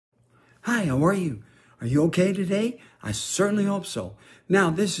Hi, how are you? Are you okay today? I certainly hope so. Now,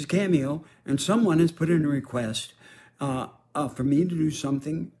 this is Cameo, and someone has put in a request for me to do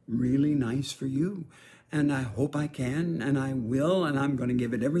something really nice for you. And I hope I can, and I will, and I'm going to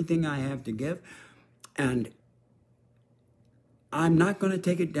give it everything I have to give. And I'm not going to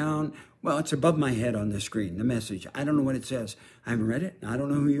take it down. Well, it's above my head on the screen, the message. I don't know what it says. I haven't read it. I don't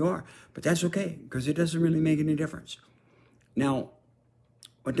know who you are. But that's okay, because it doesn't really make any difference. Now,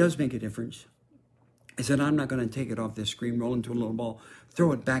 what does make a difference is that I'm not going to take it off this screen, roll into a little ball,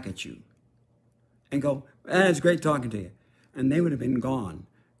 throw it back at you, and go, it's great talking to you. And they would have been gone,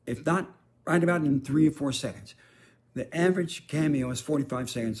 if not right about in 3 or 4 seconds. The average Cameo is 45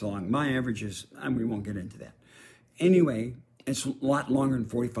 seconds long. My average is, and we won't get into that. Anyway, it's a lot longer than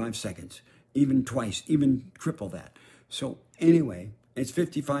 45 seconds, even twice, even triple that. So anyway, it's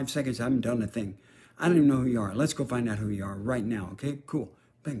 55 seconds. I haven't done a thing. I don't even know who you are. Let's go find out who you are right now, okay? Cool.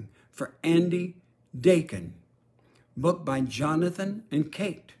 Bing. For Andy Dakin, book by Jonathan and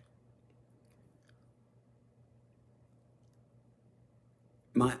Kate.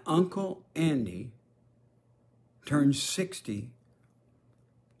 My uncle Andy turned 60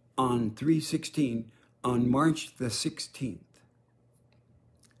 on 3/16 on March the 16th.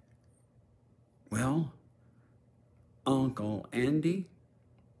 Well, Uncle Andy,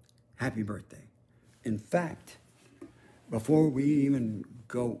 happy birthday. In fact, before we even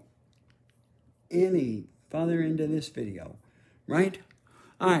go any further into this video, right?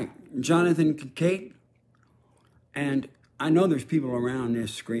 All right, Jonathan, Kate, and I know there's people around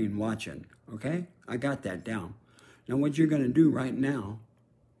this screen watching, okay? I got that down. Now, what you're going to do right now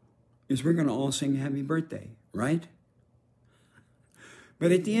is we're going to all sing happy birthday, right?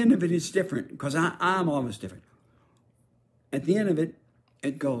 But at the end of it, it's different, because I'm always different. At the end of it,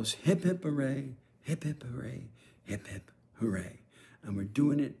 it goes hip, hip, hooray, hip, hip, hooray, hip, hip, hooray. And we're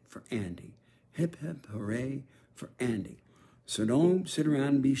doing it for Andy. Hip, hip, hooray for Andy. So don't sit around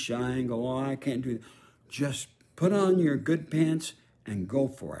and be shy and go, I can't do that. Just put on your good pants and go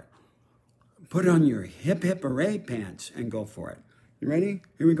for it. Put on your hip, hip, hooray pants and go for it. You ready?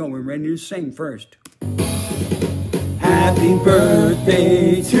 Here we go. We're ready to sing first. Happy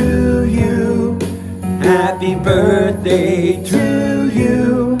birthday to you. Happy birthday to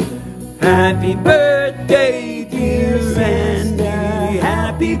you. Happy birthday, dear Andy.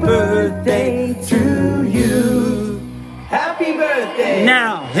 Happy birthday to you. Happy birthday!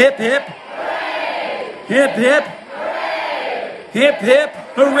 Now, hip, hip. Hooray! Hip, hip. Hooray! Hip, hip,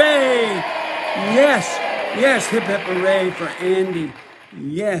 hooray. Yes, yes, hip, hip, hooray for Andy.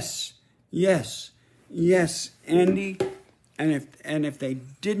 Yes, yes, yes, Andy. And if they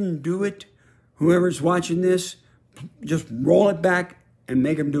didn't do it, whoever's watching this, just roll it back and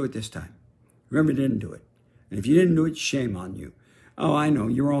make them do it this time. Whoever didn't do it. And if you didn't do it, shame on you. Oh, I know,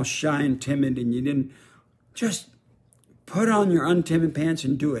 you're all shy and timid and you didn't. Just put on your untimid pants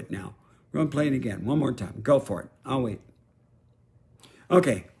and do it now. We're going to play it again. One more time. Go for it. I'll wait.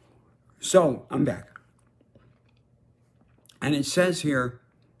 Okay, so I'm back. And it says here,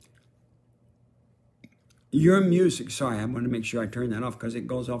 your music, sorry, I want to make sure I turn that off because it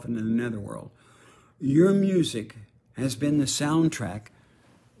goes off into the netherworld. Your music has been the soundtrack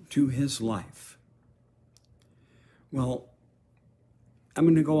to his life. Well, I'm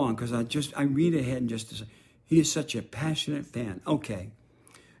going to go on because I read ahead just to say, he is such a passionate fan. Okay,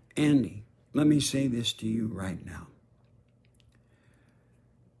 Andy, let me say this to you right now.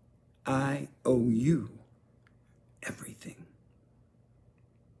 I owe you everything.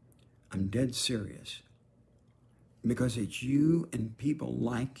 I'm dead serious. Because it's you and people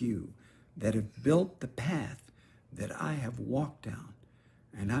like you that have built the path that I have walked down.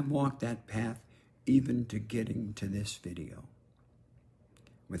 And I've walked that path even to getting to this video.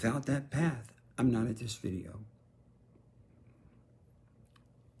 Without that path, I'm not at this video.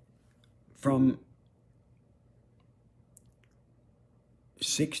 From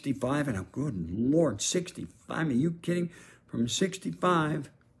 65, and a good Lord, 65, are you kidding? From 65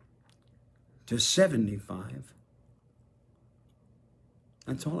 to 75.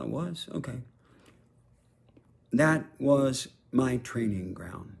 That's all it was? Okay. That was my training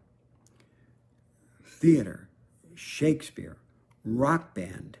ground. Theater, Shakespeare, rock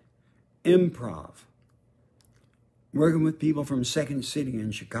band, improv, working with people from Second City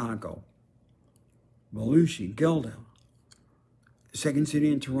in Chicago, Belushi, Gilda, Second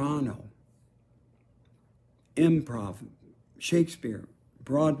City in Toronto, improv, Shakespeare,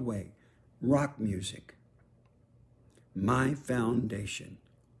 Broadway, rock music. My foundation.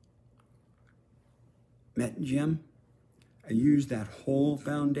 Met Jim? I used that whole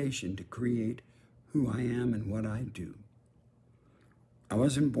foundation to create who I am and what I do. I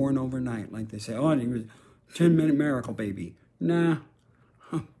wasn't born overnight, like they say. Oh, he was a 10-minute miracle baby. Nah,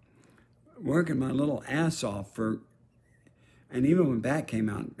 working my little ass off and even when Bat came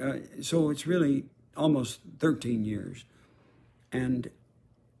out, so it's really almost 13 years.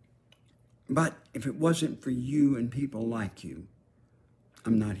 But if it wasn't for you and people like you,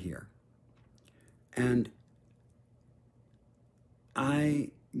 I'm not here. And I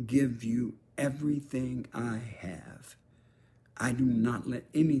give you everything I have. I do not let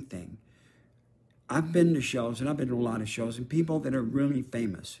anything. I've been to shows, and I've been to a lot of shows, and people that are really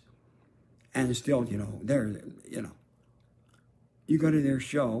famous, and still, you go to their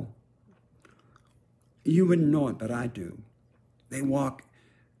show, you wouldn't know it, but I do. They walk,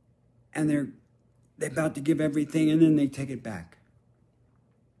 and they're about to give everything, and then they take it back.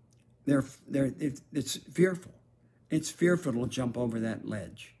 It's fearful. It's fearful to jump over that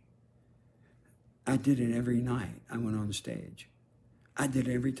ledge. I did it every night I went on stage. I did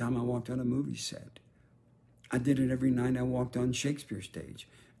it every time I walked on a movie set. I did it every night I walked on Shakespeare stage.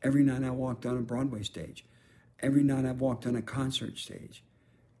 Every night I walked on a Broadway stage. Every night I've walked on a concert stage.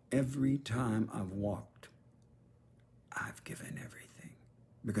 Every time I've walked, I've given everything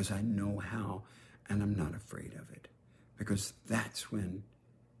because I know how, and I'm not afraid of it, because that's when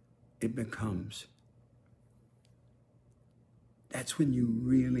it becomes, that's when you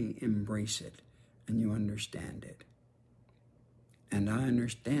really embrace it and you understand it. And I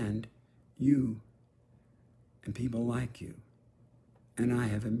understand you and people like you, and I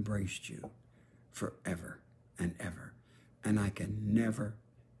have embraced you forever and ever, and I can never,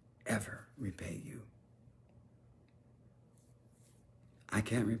 ever repay you. I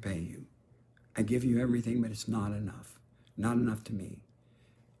can't repay you. I give you everything, but it's not enough to me.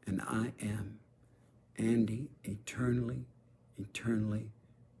 And I am, Andy, eternally, eternally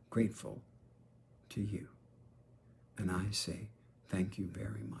grateful to you. And I say thank you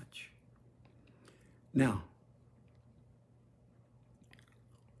very much. Now,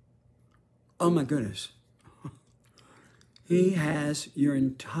 oh my goodness. He has your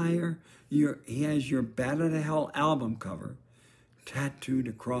Bat Out of Hell album cover tattooed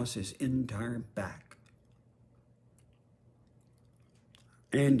across his entire back.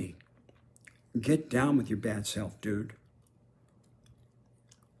 Andy, get down with your bad self, dude.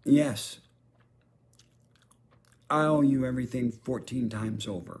 Yes, I owe you everything 14 times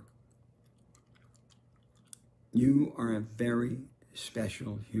over. You are a very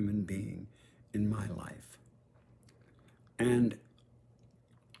special human being in my life. And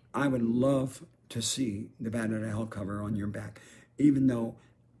I would love to see the Bat Out of Hell cover on your back, even though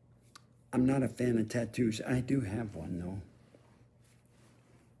I'm not a fan of tattoos. I do have one, though.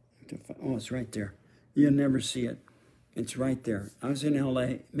 Oh, it's right there. You'll never see it. It's right there. I was in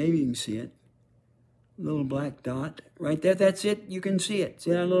L.A. Maybe you can see it. Little black dot right there. That's it. You can see it.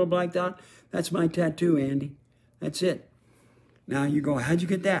 See that little black dot? That's my tattoo, Andy. That's it. Now you go, how'd you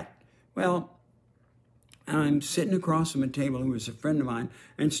get that? Well, I'm sitting across from a table who was a friend of mine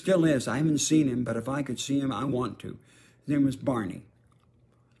and still is. I haven't seen him, but if I could see him, I want to. His name was Barney.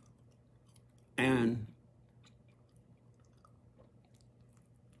 And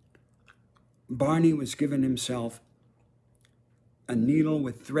Barney was giving himself a needle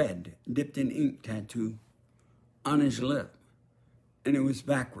with thread dipped in ink tattoo on his lip. And it was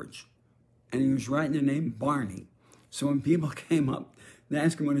backwards. And he was writing the name Barney. So when people came up and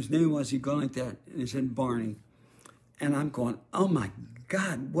asked him what his name was, he'd go like that. And he said, Barney. And I'm going, oh my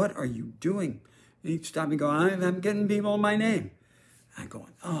God, what are you doing? And he'd stop me and go, I'm getting people my name. I'm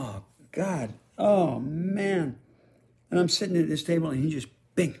going, oh God, oh man. And I'm sitting at this table and he just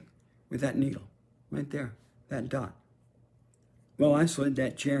bing with that needle right there, that dot. Well, I slid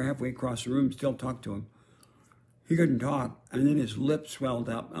that chair halfway across the room, still talked to him. He couldn't talk, and then his lip swelled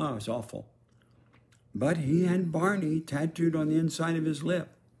up. Oh, it was awful. But he had Barney tattooed on the inside of his lip.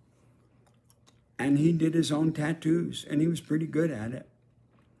 And he did his own tattoos, and he was pretty good at it.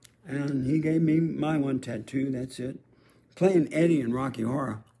 And he gave me my one tattoo, that's it. Playing Eddie in Rocky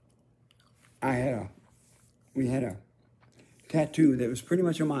Horror, we had a tattoo that was pretty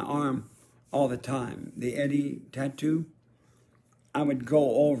much on my arm all the time. The Eddie tattoo, I would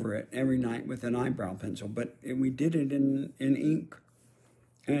go over it every night with an eyebrow pencil, but we did it in ink.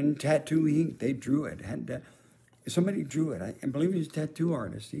 And tattoo ink, they drew it. Somebody drew it. I believe he was a tattoo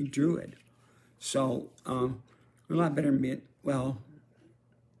artist. He drew it. So, a lot better than being, well,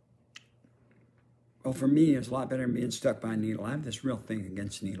 for me, it's a lot better than being stuck by a needle. I have this real thing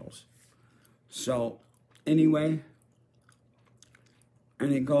against needles. So, anyway,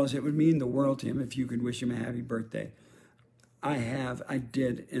 and it goes, it would mean the world to him if you could wish him a happy birthday. I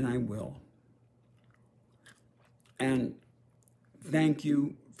did, and I will. And thank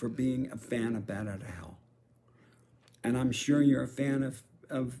you for being a fan of Bat Out of Hell. And I'm sure you're a fan of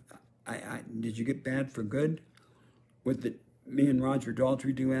did you get Bad for Good? With me and Roger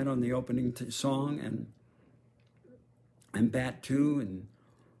Daltrey duet on the opening song, and Bat 2,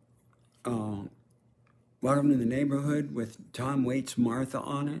 and Welcome to the Neighborhood with Tom Waits' Martha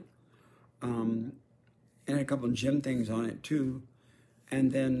on it. And a couple of Jim things on it too.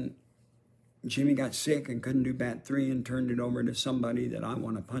 And then Jimmy got sick and couldn't do Bat 3 and turned it over to somebody that I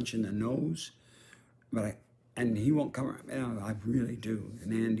want to punch in the nose. And he won't come around. I really do.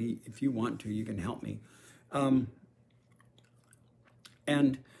 And Andy, if you want to, you can help me.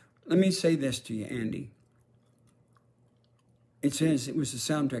 And let me say this to you, Andy. It says it was the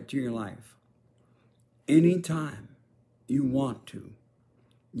soundtrack to your life. Anytime you want to,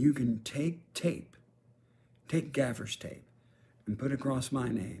 you can take gaffer's tape, and put across my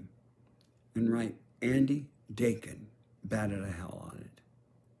name and write Andy Dakin, Bat Out of Hell on it.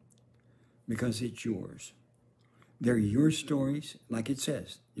 Because it's yours. They're your stories, like it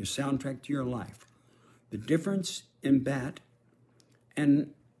says, your soundtrack to your life. The difference in Bat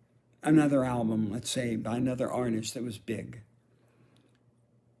and another album, let's say, by another artist that was big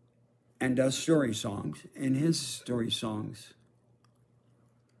and does story songs, and his story songs,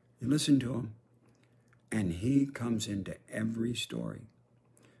 you listen to him, and he comes into every story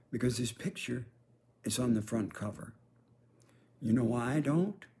because his picture is on the front cover. You know why I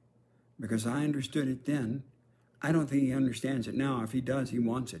don't? Because I understood it then. I don't think he understands it now. If he does, he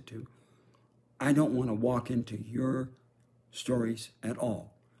wants it to. I don't want to walk into your stories at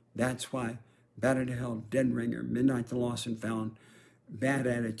all. That's why Bat Out of Hell, Dead Ringer, Midnight the Lost and Found, Bad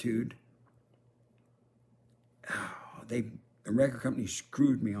Attitude. The record company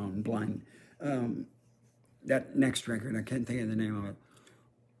screwed me on Blind. That next record, I can't think of the name of it.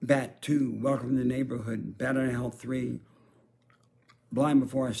 Bat 2, Welcome to the Neighborhood, Bat Out of Hell 3, Blind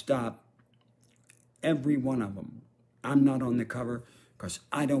Before I Stop. Every one of them. I'm not on the cover because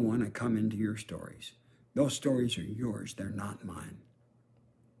I don't want to come into your stories. Those stories are yours. They're not mine.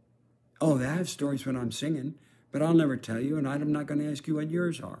 Oh, I have stories when I'm singing, but I'll never tell you, and I'm not going to ask you what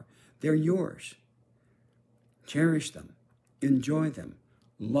yours are. They're yours. Cherish them. Enjoy them.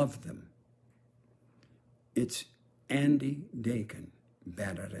 Love them. It's Andy Dakin,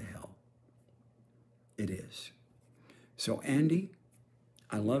 Bat Out of Hell. It is. So, Andy,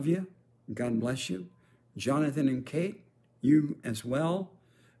 I love you. God bless you. Jonathan and Kate, you as well.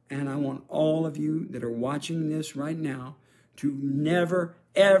 And I want all of you that are watching this right now to never,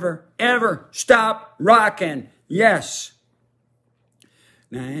 ever, ever stop rocking. Yes.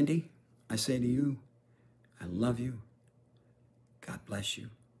 Now, Andy, I say to you, I love you. God bless you.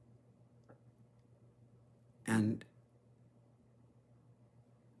 And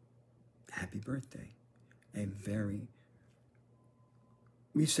happy birthday.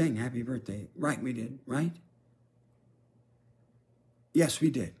 We sang happy birthday. Right, we did, right? Yes, we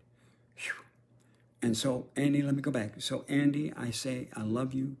did. Whew. And so, Andy, let me go back. So, Andy, I say I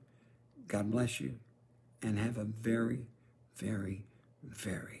love you. God bless you. And have a very, very,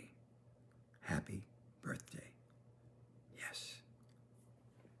 very happy birthday.